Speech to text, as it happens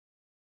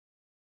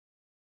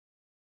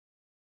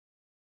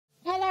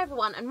Hello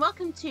everyone and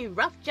welcome to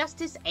Rough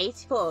Justice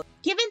 84,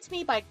 given to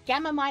me by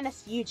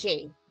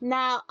Gamma-UG.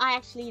 Now, I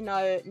actually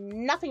know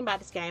nothing about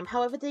this game,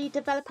 however the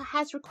developer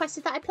has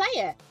requested that I play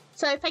it.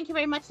 So thank you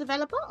very much,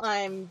 developer.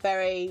 I'm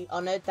very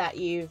honoured that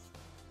you've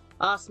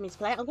asked me to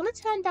play it. I'm going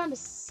to turn down the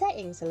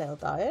settings a little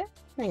though.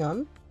 Hang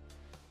on.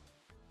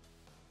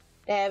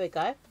 There we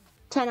go.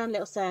 Turn on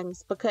little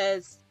settings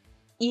because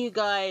you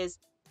guys...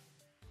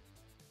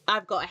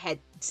 I've got a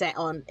headset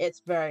on. It's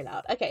very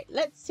loud. Okay,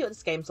 let's see what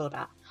this game's all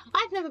about.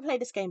 I've never played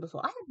this game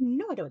before. I have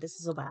no idea what this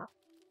is all about.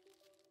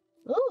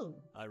 Ooh.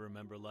 I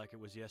remember like it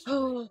was yesterday.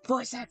 Oh,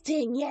 voice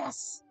acting,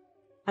 yes!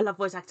 I love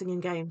voice acting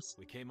in games.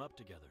 We came up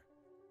together.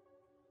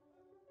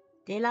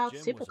 Deal out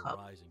Jim Super was a Cup.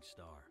 rising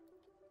star.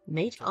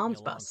 Meet Took me Arms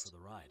along Bust. for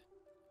the ride.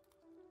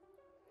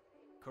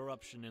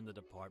 Corruption in the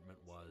department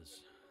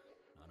was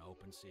an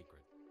open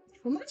secret.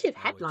 Reminds me of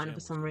That way Headliner Jim for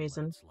was some gonna let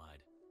reason. it slide.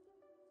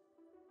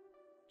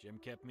 Jim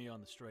kept me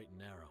on the straight and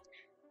narrow.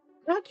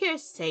 Out of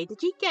curiosity,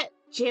 did you get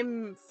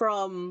Jim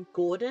from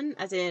Gordon,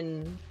 as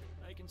in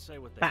I can say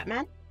what they Batman?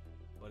 want,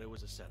 but it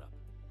was a setup.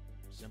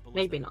 Simple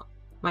Maybe as that. not.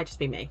 Might just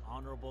be me.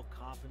 Honorable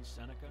cop in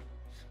Seneca.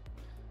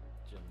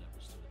 Jim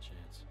never stood a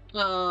chance.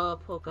 Oh,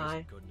 poor Prison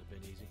guy. couldn't have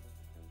been easy,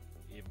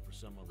 even for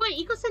someone. Wait,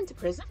 you got sent to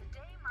prison?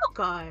 Poor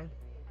guy.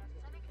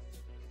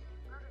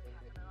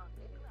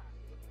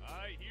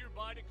 I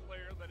hereby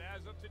declare that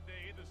as of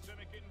today, the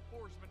Seneca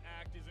Enforcement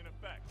Act is in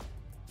effect.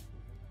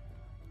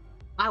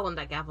 I want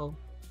that gavel.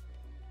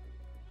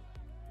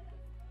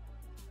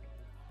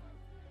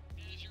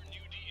 As your new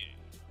DA,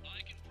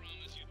 I can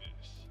promise you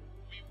this.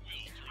 We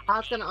will turn I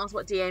was going to ask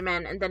what DA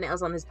meant, and then it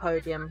was on his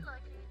podium.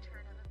 Unlikely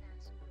turn of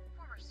events.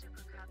 Former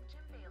Super Cup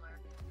Jim Baylor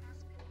has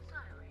been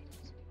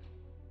exonerated.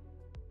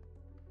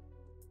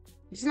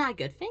 Isn't that a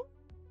good thing?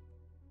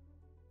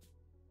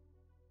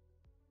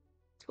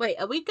 Wait,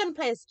 are we going to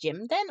play as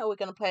Jim then, or are we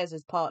going to play as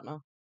his partner?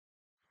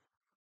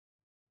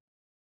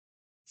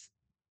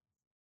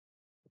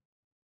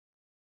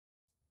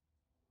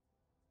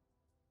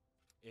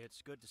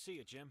 It's good to see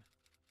you, Jim.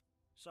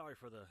 Sorry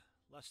for the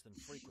less than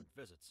frequent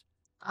visits.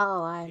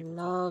 Oh, I People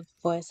love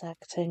voice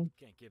acting.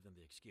 Can't give them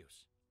the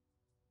excuse.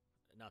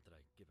 Not that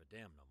I give a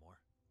damn no more.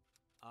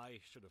 I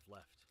should have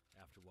left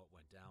after what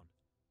went down.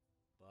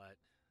 But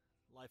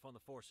life on the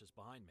force is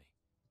behind me.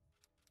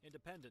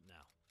 Independent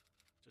now.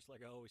 Just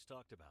like I always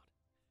talked about.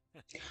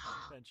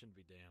 Pension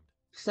be damned.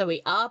 So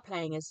we are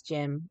playing as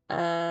Jim.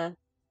 Try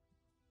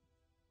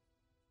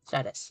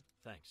this.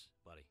 Thanks,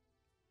 buddy.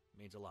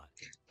 Means a lot.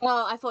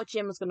 Oh, I thought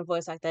Jim was going to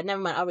voice act there.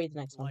 Never mind, I'll read the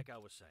next one. Like I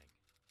was saying,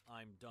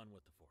 I'm done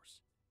with the force.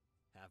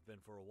 Have been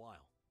for a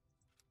while.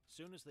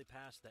 Soon as they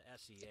pass the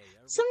SEA,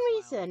 For some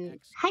reason,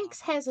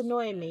 Hank's hair's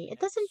annoying me. It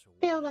doesn't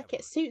feel like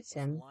it suits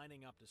him.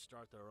 lining up to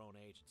start their own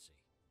agency.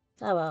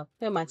 Oh well,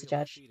 who am I to Real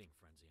judge? feeding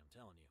frenzy, I'm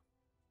telling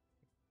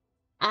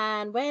you.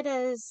 And where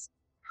does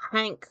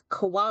Hank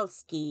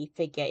Kowalski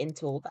figure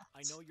into all that?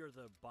 I know you're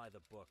the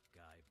by-the-book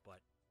guy, but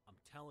I'm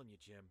telling you,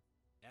 Jim,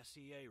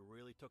 SEA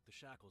really took the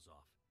shackles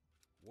off.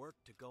 Work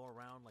to go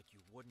around like you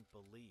wouldn't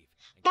believe.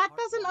 And That carte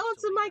doesn't blanche to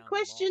answer lay my down the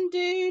question, law.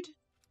 dude.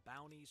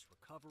 Bounties,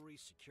 recovery,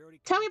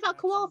 security. Tell me about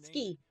contracts, you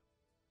Kowalski. name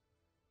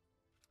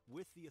it.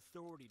 With the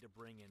authority to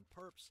bring in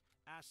perps,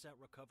 asset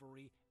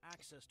recovery,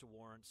 access to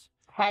warrants.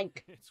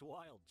 Hank. It's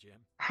wild,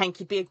 Jim.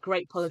 Hank, you'd be a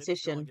great City's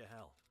politician. going to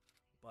hell.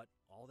 But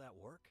all that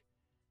work,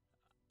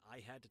 I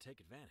had to take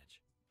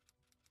advantage.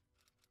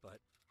 But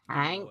you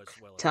know Hank,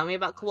 as well as tell me I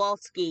about do,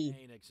 Kowalski.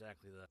 I ain't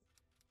exactly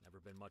never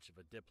been much of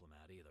a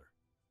diplomat either.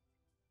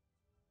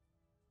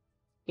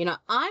 You know,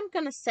 I'm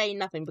going to say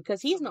nothing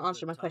because he's Some not of the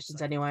answering my toughs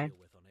questions I had to anyway. deal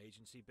with on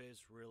agency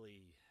biz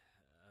really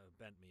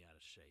bent me out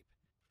of shape.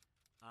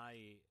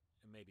 I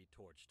maybe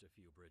torched a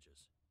few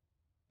bridges.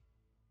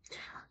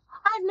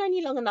 I've known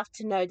you long enough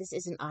to know this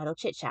isn't idle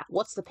chit-chat.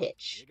 What's the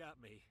pitch? You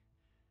got me.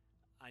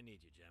 I need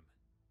you, Jim.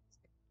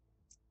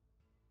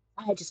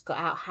 I just got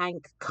out,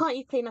 Hank. Can't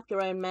you clean up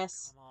your own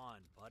mess? Come on,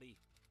 buddy.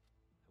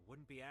 I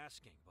wouldn't be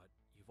asking, but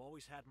you've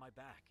always had my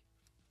back.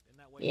 Been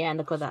that way Yeah, from and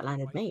look what that high school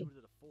landed right me. through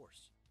to the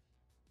force.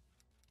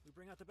 We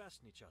bring out the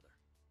best in each other.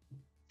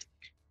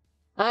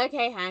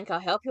 Okay, Hank, I'll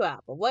help you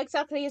out. But what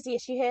exactly is the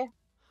issue here?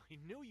 I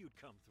knew you'd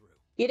come through.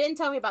 You didn't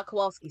tell me about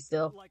Kowalski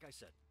still. Like I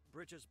said,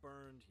 bridges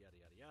burned, yada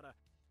yada yada.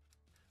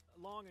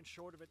 Long and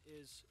short of it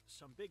is,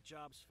 some big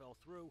jobs fell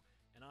through,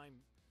 and I'm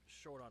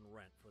short on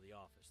rent for the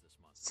office this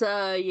month.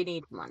 So you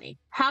need money.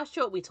 How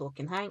short are we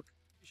talking, Hank?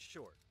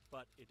 Short,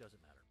 but it doesn't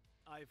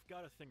matter. I've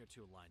got a thing or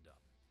two lined up.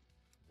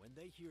 When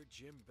they hear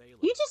Jim Baylor...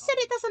 You just said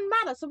it calling doesn't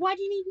shots, matter, so why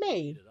do you need they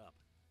me? eat it up.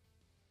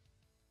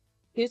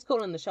 Who's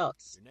calling the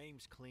shots? Your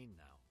name's clean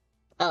now.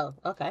 Oh,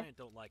 okay. Client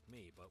don't like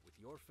me, but with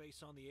your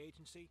face on the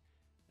agency,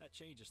 that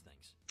changes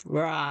things.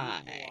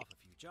 Right. You pull off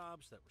a few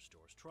jobs that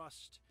restores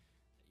trust.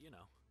 You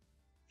know.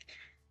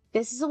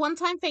 This is a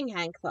one-time thing,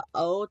 Hank, for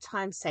old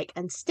time's sake,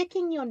 and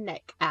sticking your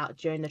neck out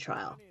during the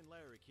trial. Johnny and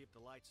Larry keep the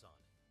lights on.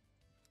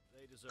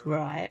 They deserve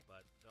Right. it,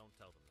 but don't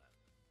tell them that.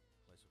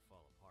 The place will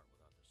fall apart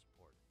without their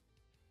support.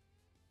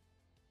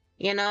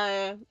 You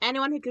know,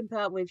 anyone who can put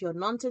up with your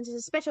nonsense is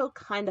a special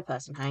kind of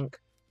person, Hank.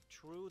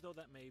 True though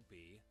that may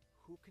be,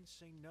 who can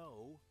say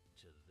no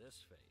to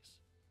this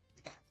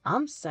face?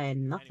 I'm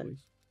saying nothing.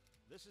 Anyways,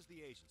 this is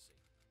the agency.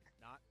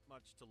 Not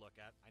much to look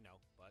at, I know,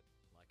 but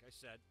like I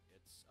said,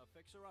 it's a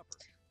fixer-upper.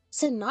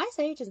 It's a nice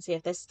agency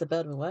if this is the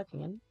building we're working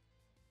in.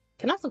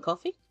 Can I have some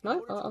coffee? In No?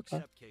 order Oh, to okay.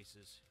 accept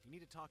cases, you need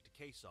to talk to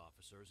case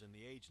officers in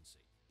the agency.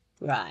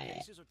 Right.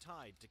 Cases are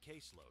tied to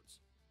caseloads.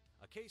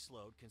 A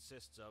caseload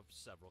consists of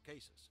several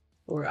cases.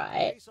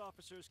 Right. Case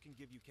officers can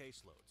give you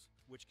caseloads,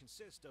 which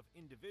consist of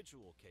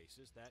individual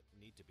cases that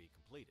need to be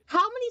completed.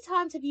 How many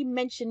times have you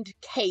mentioned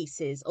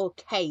cases or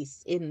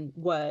case in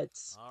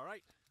words? All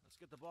right, let's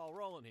get the ball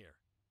rolling here.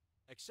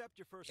 Accept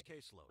your first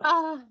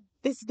caseload.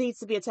 This needs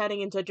to be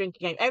turning into a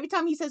drinking game. Every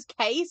time he says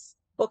case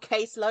or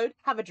caseload,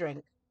 have a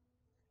drink.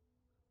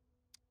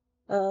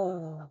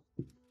 Oh.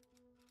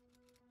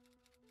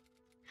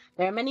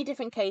 There are many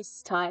different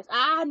case types.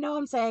 No,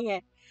 I'm saying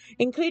it.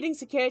 Including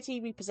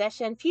security,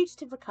 repossession,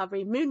 fugitive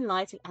recovery,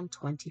 moonlighting, and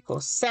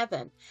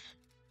 24/7.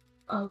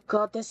 Oh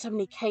god, there's so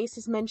many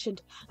cases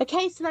mentioned. A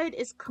caseload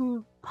is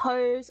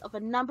composed of a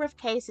number of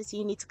cases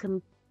you need to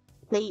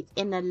complete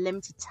in a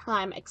limited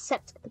time.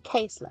 Accept the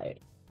caseload.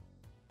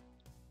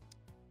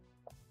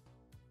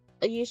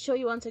 Are you sure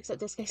you want to accept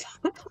this case?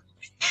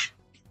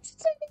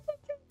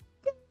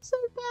 So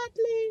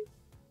badly.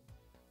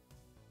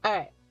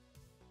 Alright.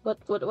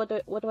 What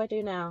do I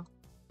do now?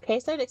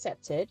 Caseload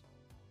accepted.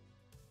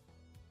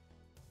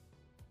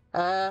 Do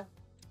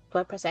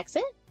I press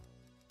exit?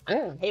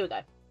 Oh, here we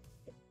go.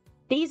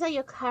 These are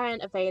your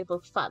current available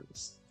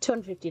funds.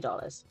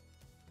 $250.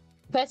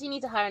 First, you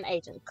need to hire an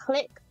agent.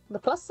 Click the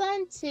plus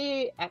sign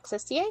to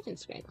access the agent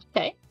screen.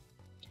 Okay.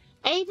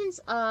 Agents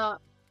are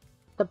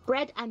the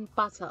bread and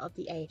butter of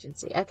the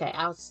agency. Okay,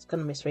 I was going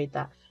to misread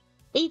that.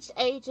 Each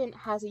agent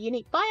has a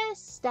unique bio,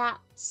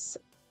 stats,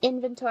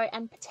 inventory,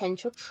 and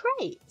potential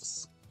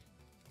traits.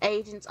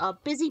 Agents are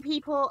busy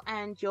people,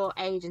 and your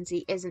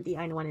agency isn't the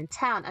only one in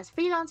town. As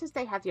freelancers,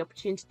 they have the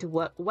opportunity to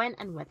work when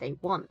and where they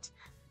want.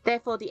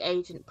 Therefore, the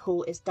agent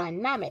pool is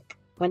dynamic.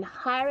 When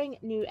hiring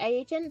new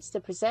agents, the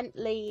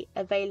presently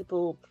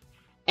available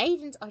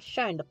agents are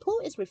shown. The pool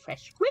is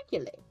refreshed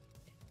regularly.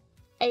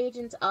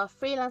 Agents are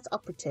freelance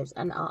operatives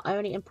and are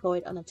only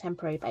employed on a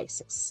temporary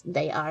basis.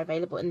 They are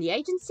available in the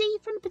agency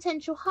from the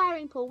potential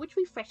hiring pool, which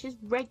refreshes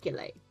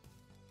regularly.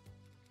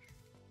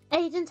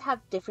 Agents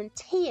have different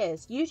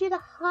tiers. Usually the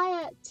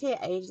higher tier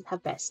agents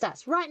have better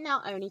stats. Right now,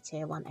 only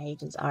tier 1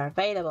 agents are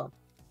available.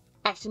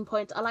 Action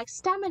points are like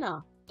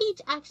stamina.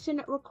 Each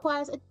action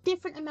requires a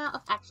different amount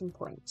of action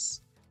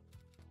points.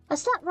 A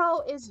stat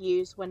roll is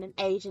used when an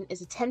agent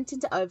is attempting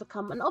to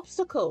overcome an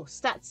obstacle.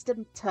 Stats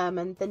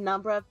determine the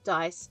number of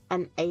dice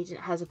an agent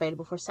has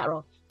available for a stat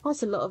roll.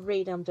 That's a lot of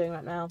reading I'm doing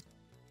right now.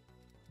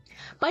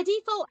 By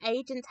default,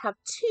 agents have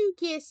 2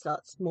 gear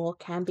slots. More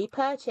can be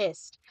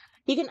purchased.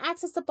 You can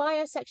access the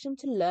bio section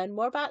to learn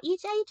more about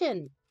each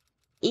agent.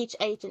 Each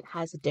agent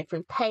has a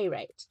different pay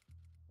rate.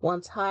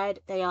 Once hired,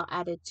 they are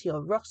added to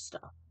your roster.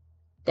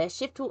 Their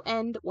shift will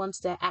end once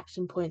their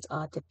action points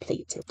are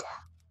depleted.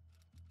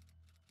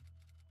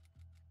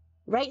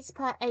 Rates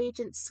per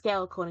agent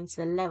scale according to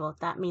the level.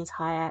 That means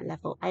higher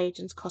level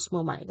agents cost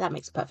more money. That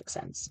makes perfect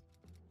sense.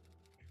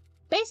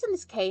 Based on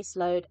this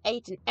caseload,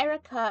 Agent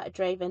Erica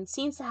Draven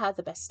seems to have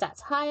the best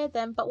stats. Hire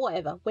them, but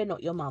whatever, we're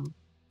not your mum.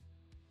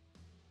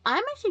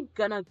 I'm actually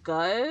gonna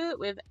go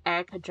with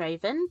Erica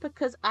Draven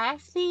because I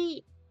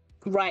actually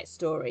write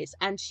stories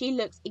and she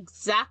looks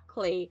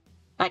exactly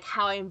like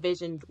how I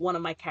envisioned one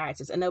of my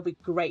characters, and it'll be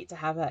great to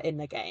have her in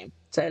the game.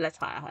 So let's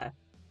hire her.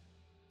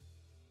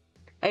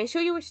 Are you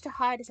sure you wish to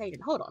hire this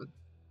agent? Hold on.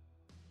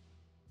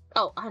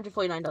 Oh,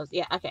 $149.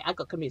 Yeah, okay, I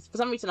got confused. For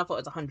some reason I thought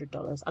it was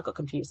 $100. I got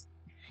confused.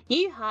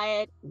 You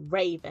hired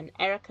Raven,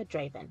 Erica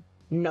Draven.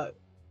 No.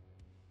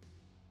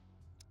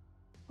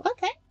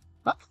 Okay.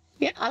 Well,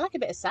 yeah, I like a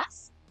bit of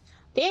sass.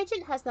 The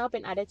agent has now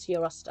been added to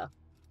your roster.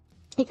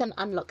 You can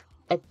unlock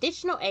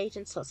additional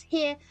agent slots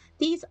here.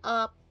 These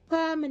are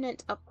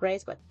permanent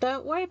upgrades, but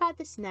don't worry about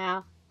this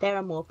now. There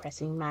are more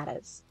pressing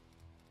matters.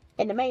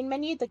 In the main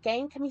menu, the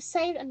game can be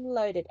saved and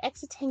loaded.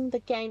 Exiting the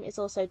game is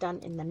also done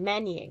in the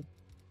menu.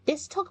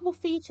 This toggleable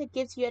feature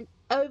gives you an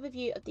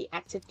overview of the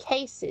active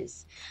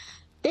cases.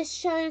 This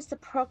shows the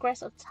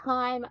progress of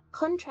time.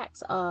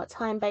 Contracts are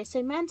time-based,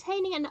 so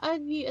maintaining an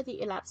overview of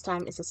the elapsed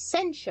time is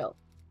essential.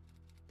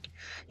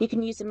 You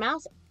can use the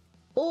mouse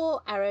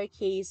or arrow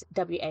keys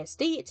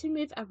WASD to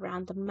move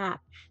around the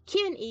map.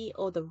 Q and E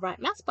or the right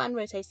mouse button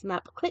rotates the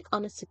map. Click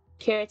on a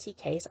security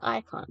case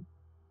icon.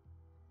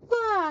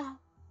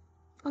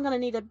 I'm gonna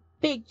need a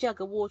big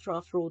jug of water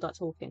after all that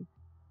talking.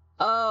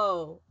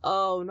 Oh,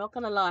 not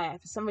gonna lie.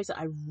 For some reason,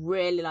 I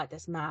really like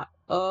this map.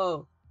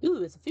 Oh,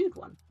 ooh, it's a food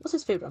one. What's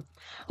this food one?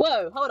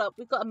 Whoa, hold up.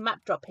 We've got a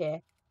map drop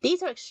here.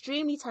 These are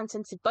extremely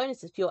time-sensitive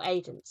bonuses for your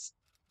agents.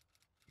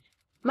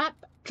 Map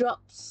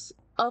drops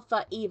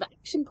offer either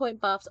action point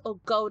buffs or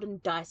golden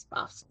dice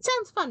buffs.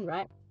 Sounds fun,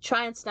 right?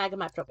 Try and snag a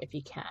map drop if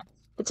you can.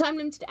 The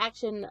time-limited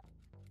action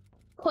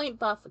point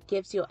buff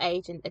gives your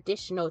agent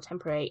additional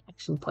temporary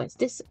action points.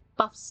 This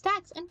buff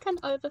stacks and can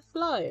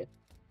overflow.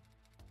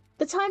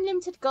 The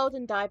time-limited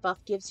golden die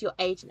buff gives your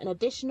agent an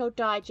additional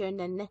die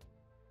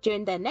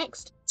during their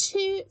next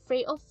 2,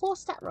 3, or 4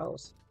 stat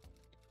rolls.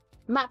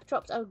 Map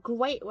drops are a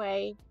great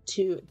way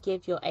to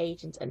give your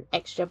agent an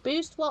extra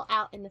boost while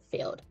out in the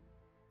field.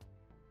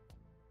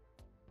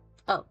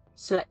 Oh,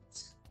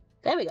 select.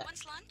 There we go.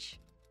 When's lunch?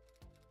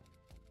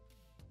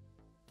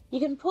 You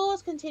can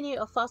pause, continue,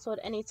 or fast forward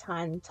any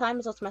time. Time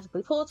is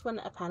automatically paused when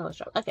a panel is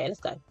dropped. Okay, let's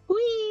go.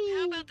 Whee!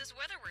 How about this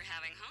weather we're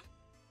having, huh?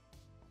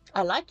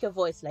 I like your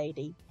voice,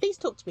 lady. Please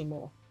talk to me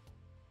more.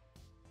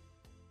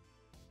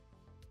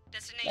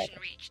 Destination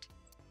reached.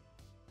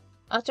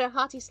 After a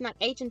hearty snack,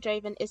 Agent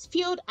Draven is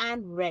fueled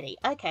and ready.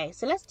 Okay,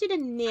 so let's do the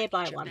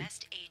nearby one.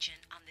 Best agent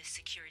on this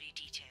security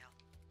detail.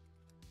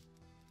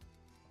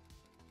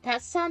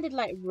 That sounded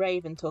like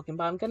Raven talking,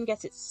 but I'm going to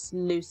guess it's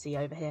Lucy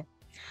over here.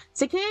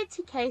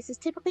 Security cases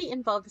typically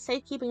involve the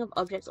safekeeping of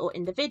objects or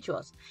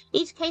individuals.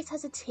 Each case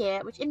has a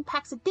tier which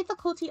impacts the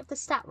difficulty of the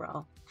stat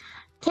roll.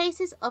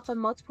 Cases offer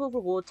multiple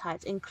reward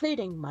types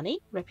including money,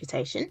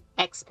 reputation,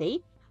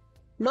 XP,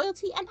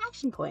 loyalty, and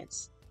action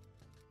points.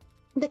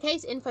 The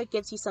case info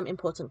gives you some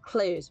important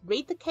clues.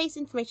 Read the case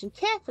information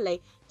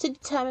carefully to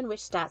determine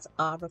which stats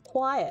are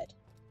required.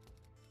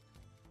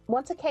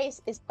 Once a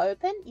case is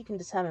open, you can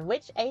determine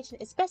which agent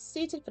is best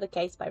suited for the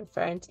case by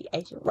referring to the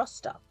agent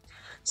roster.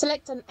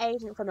 Select an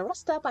agent from the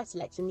roster by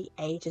selecting the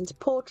agent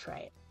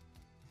portrait.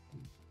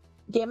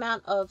 The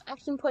amount of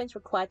action points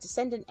required to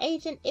send an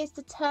agent is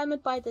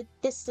determined by the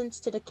distance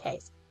to the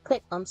case.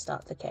 Click on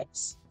Start the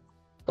Case.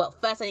 Well,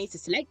 first I need to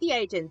select the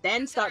agent,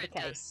 then start the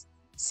case.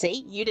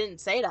 See, you didn't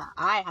say that.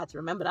 I had to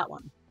remember that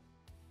one.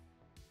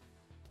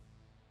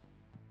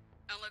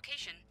 On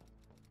location.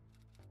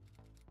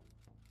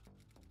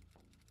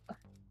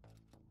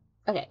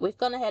 Okay, we've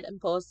gone ahead and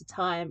paused the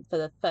time for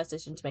the first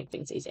session to make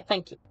things easier.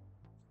 Thank you.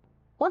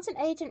 Once an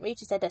agent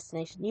reaches their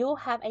destination, you will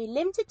have a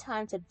limited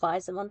time to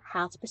advise them on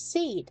how to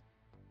proceed.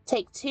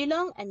 Take too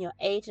long and your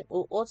agent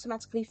will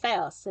automatically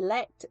fail.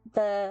 Select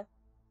the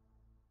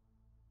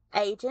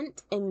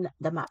agent in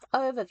the map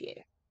overview.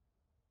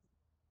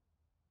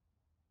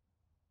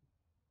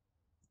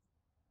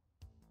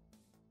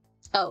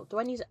 Oh, do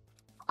I use it?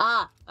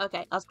 Ah,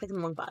 okay, I was clicking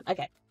the wrong button.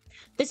 Okay.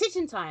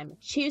 Decision time.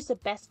 Choose the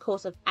best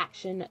course of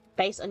action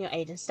based on your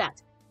agent's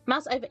stats.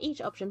 Mouse over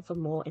each option for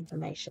more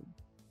information.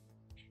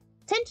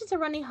 Tensions are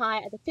running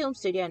high at the film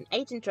studio and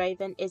Agent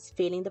Draven is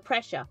feeling the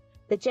pressure.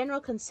 The general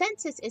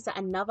consensus is that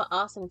another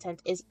arson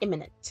attempt is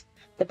imminent.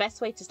 The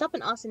best way to stop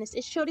an arsonist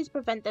is surely to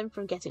prevent them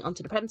from getting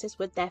onto the premises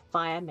with their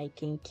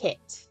fire-making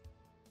kit.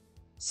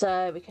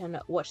 So we can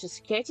watch the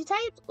security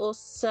tapes or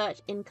search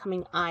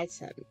incoming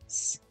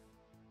items.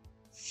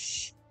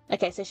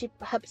 Okay, so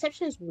her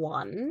perception is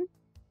 1.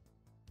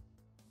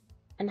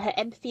 And her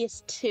empathy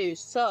is 2.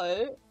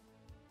 So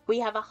we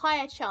have a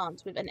higher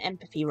chance with an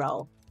empathy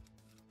roll.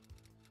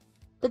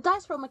 The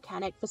dice roll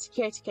mechanic for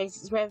security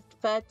cases is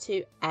referred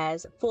to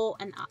as 4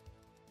 and up.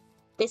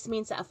 This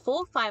means that a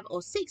 4, 5,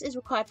 or 6 is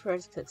required for a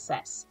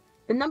success.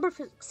 The number of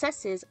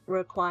successes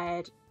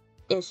required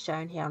is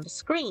shown here on the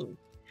screen.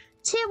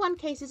 Tier 1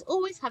 cases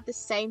always have the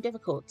same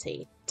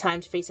difficulty.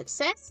 Timed 3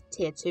 success,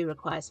 Tier 2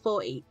 requires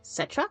 4,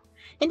 etc.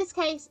 In this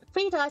case,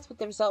 3 dice with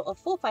the result of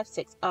 4, 5,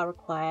 6 are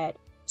required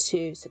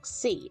to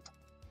succeed.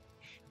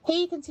 Here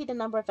you can see the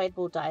number of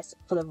available dice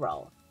for the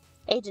roll.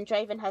 Agent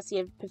Draven has the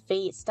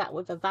empathy stat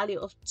with a value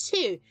of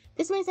 2.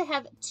 This means they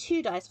have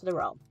 2 dice for the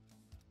roll.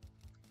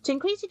 To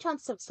increase your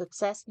chances of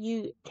success,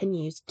 you can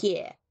use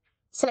gear.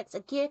 Select a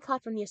gear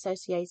card from the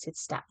associated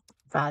stat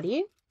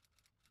value.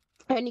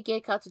 Only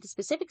gear cards with a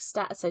specific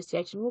stat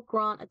association will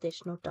grant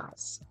additional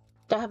dice.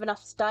 Don't have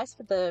enough dice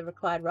for the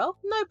required roll?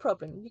 No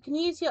problem. You can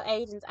use your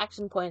agent's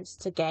action points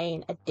to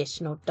gain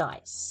additional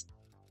dice.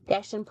 The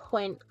action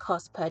point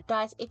cost per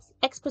dice is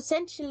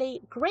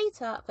exponentially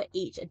greater for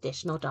each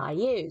additional die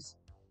used.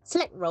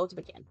 Select roll to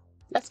begin.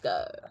 Let's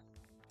go.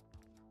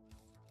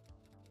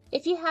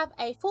 If you have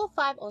a 4,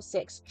 5, or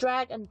 6,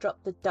 drag and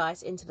drop the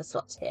dice into the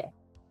slots here.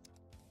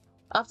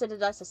 After the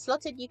dice are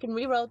slotted, you can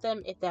re-roll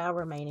them if there are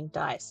remaining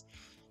dice.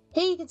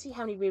 Here you can see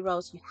how many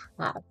re-rolls you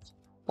have.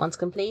 Once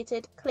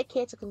completed, click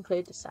here to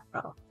conclude the stat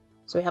roll.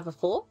 So we have a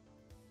 4.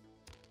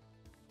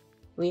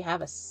 We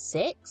have a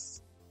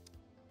 6.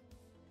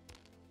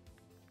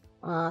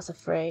 Oh, that's a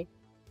 3.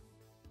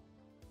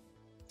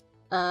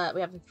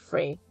 We have a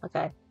 3.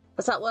 Okay.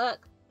 Does that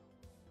work?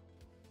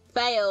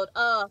 Failed.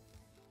 Oh.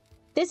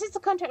 This is the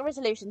contract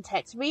resolution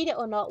text. Read it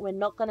or not, we're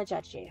not going to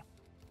judge you.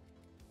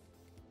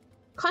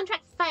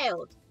 Contract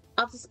failed.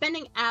 After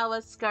spending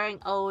hours scouring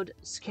old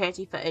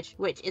security footage,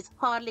 which is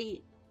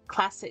hardly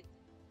classic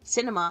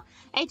cinema,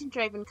 Agent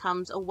Draven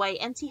comes away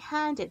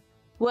empty-handed.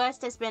 Worse,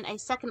 there's been a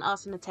second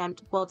arson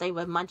attempt while they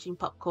were munching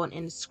popcorn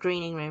in the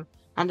screening room,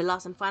 and the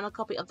last and final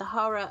copy of the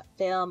horror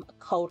film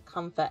Cold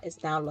Comfort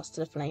is now lost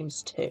to the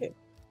flames too.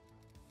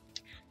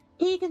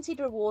 Here you can see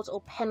the rewards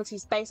or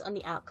penalties based on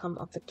the outcome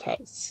of the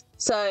case.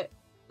 So,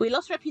 we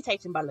lost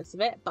reputation by the looks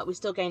of it, but we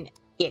still gained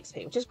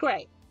EXP, which is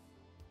great.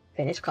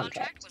 Finish contract.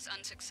 Contract was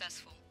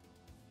unsuccessful.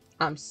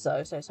 I'm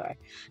so sorry.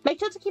 Make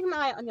sure to keep an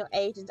eye on your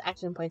agent's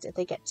action points. If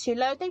they get too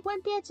low, they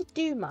won't be able to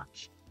do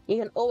much. You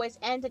can always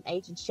end an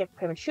agent's shift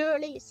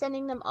prematurely,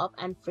 sending them off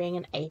and freeing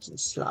an agent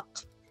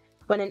slot.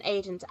 When an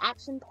agent's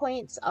action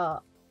points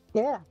are...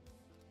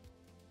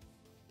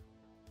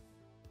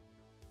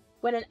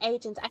 When an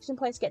agent's action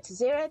points get to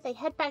 0, they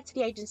head back to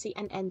the agency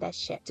and end their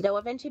shift. They'll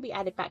eventually be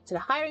added back to the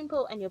hiring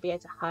pool and you'll be able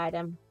to hire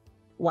them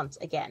once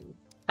again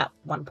at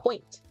one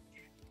point.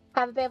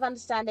 Have a bit of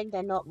understanding,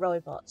 they're not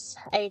robots.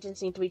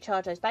 Agents need to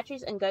recharge those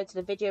batteries and go to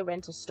the video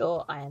rental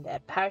store, iron their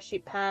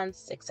parachute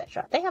pants,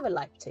 etc. They have a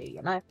life too,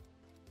 you know.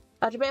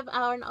 After a bit of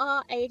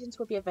R&R, agents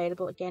will be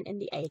available again in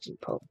the agent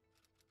pool.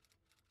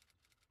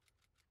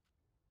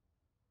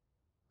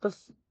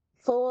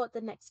 Before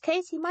the next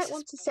case, you might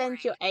want to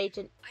send your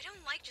agent... I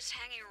don't like just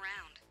hanging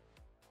around.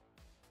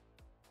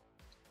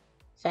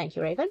 Thank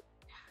you, Raven.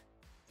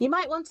 You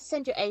might want to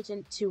send your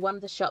agent to one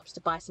of the shops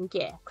to buy some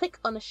gear. Click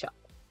on a shop.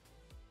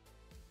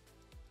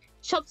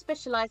 Shops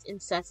specialise in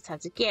certain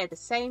types of gear. The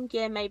same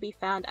gear may be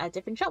found at a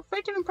different shop for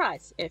a different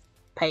price, if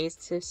pays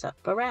to shop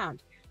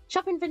around.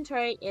 Shop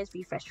inventory is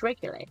refreshed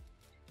regularly.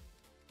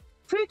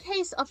 Through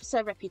case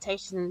officer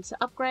reputations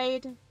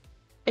upgrade,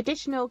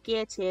 additional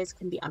gear tiers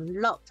can be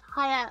unlocked.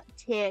 Higher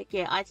tier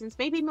gear items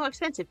may be more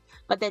expensive,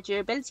 but their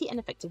durability and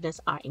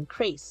effectiveness are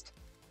increased.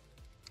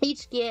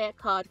 Each gear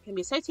card can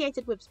be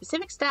associated with a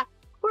specific stat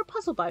or a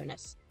puzzle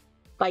bonus.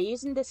 By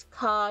using this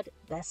card,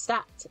 their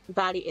stat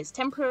value is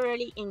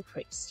temporarily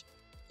increased.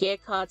 Gear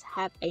cards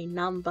have a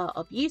number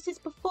of uses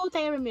before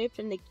they are removed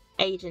from the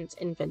agent's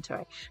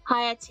inventory.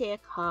 Higher tier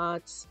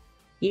cards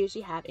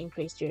usually have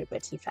increased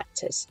durability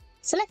factors.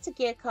 Select a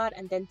gear card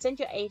and then send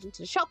your agent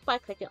to the shop by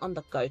clicking on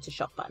the Go to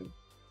Shop button.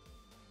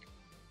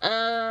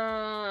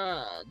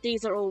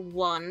 These are all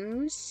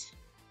ones.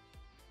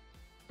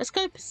 Let's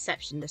go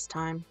Perception this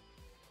time.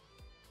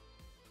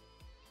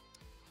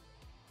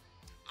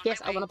 Yes,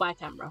 I want to buy a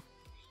camera.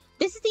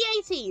 This is the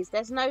 80s.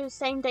 There's no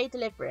same-day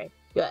delivery.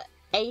 Your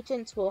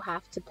agent will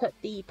have to put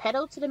the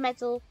pedal to the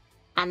metal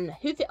and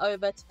hoof it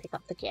over to pick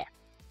up the gear.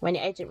 When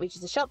your agent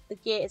reaches the shop, the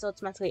gear is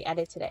automatically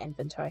added to their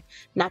inventory.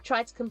 Now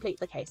try to complete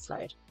the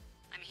caseload.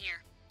 I'm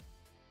here.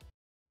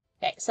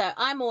 Okay, so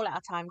I'm all out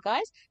of time,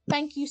 guys.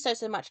 Thank you so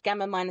much,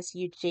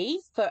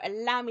 Gamma-UG, for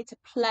allowing me to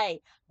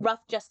play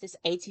Rough Justice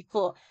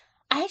 84.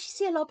 I actually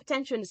see a lot of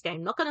potential in this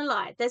game, not gonna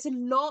lie. There's a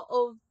lot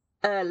of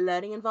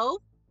learning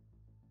involved,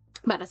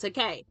 but that's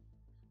okay.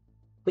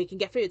 We can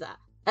get through that.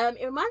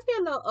 It reminds me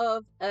a lot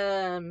of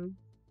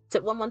is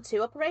it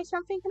 112 Operation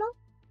I'm thinking of?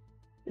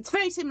 It's a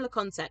very similar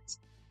concept.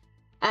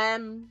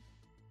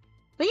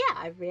 But yeah,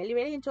 I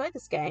really enjoyed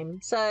this game.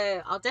 So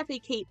I'll definitely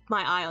keep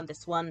my eye on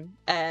this one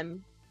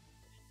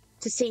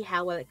to see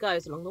how well it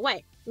goes along the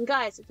way. And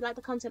guys, if you like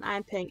the content I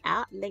am putting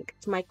out, link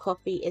to my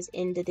coffee is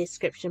in the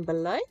description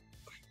below.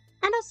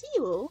 And I'll see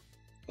you all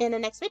in the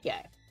next video.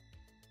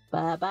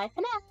 Bye bye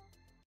for now.